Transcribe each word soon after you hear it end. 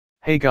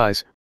Hey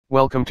guys,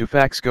 welcome to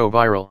Facts Go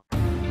Viral.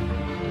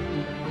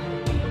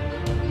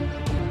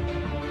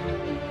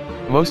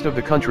 Most of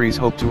the countries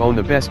hope to own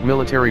the best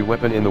military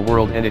weapon in the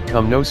world, and it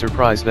come no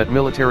surprise that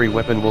military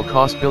weapon will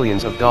cost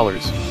billions of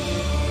dollars.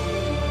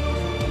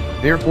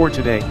 Therefore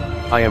today,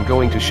 I am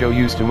going to show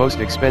you the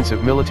most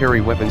expensive military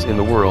weapons in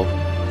the world.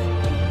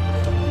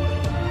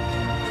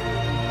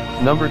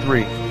 Number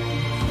 3.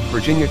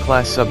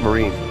 Virginia-class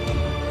submarine.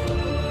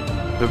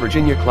 The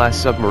Virginia-class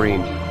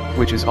submarine,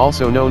 which is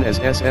also known as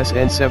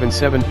SSN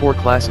 774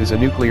 class, is a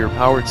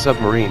nuclear-powered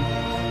submarine.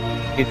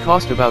 It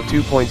cost about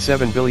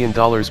 $2.7 billion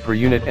per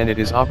unit, and it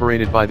is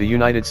operated by the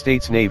United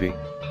States Navy.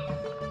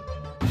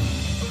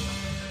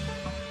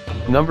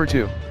 Number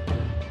 2.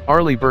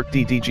 Arleigh Burke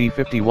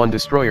DDG-51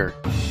 destroyer.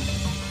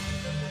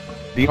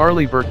 The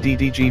Arleigh Burke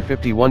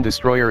DDG-51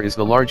 destroyer is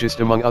the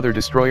largest among other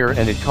destroyer,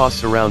 and it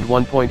costs around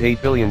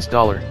 $1.8 billion.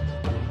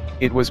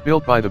 It was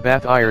built by the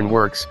Bath Iron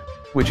Works,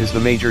 which is the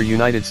major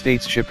United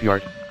States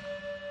shipyard.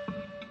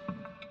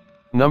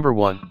 Number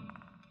 1.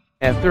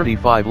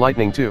 F-35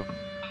 Lightning II.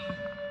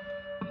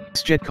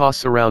 This jet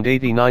costs around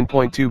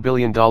 $89.2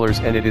 billion,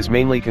 and it is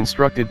mainly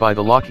constructed by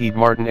the Lockheed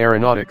Martin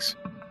Aeronautics.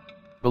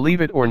 Believe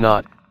it or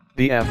not,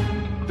 the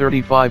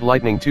F-35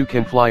 Lightning II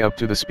can fly up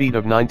to the speed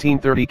of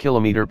 1930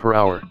 km per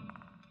hour.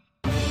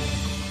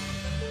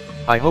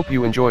 I hope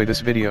you enjoy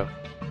this video.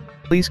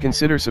 Please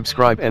consider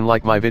subscribe and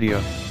like my video.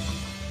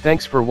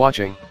 Thanks for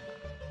watching.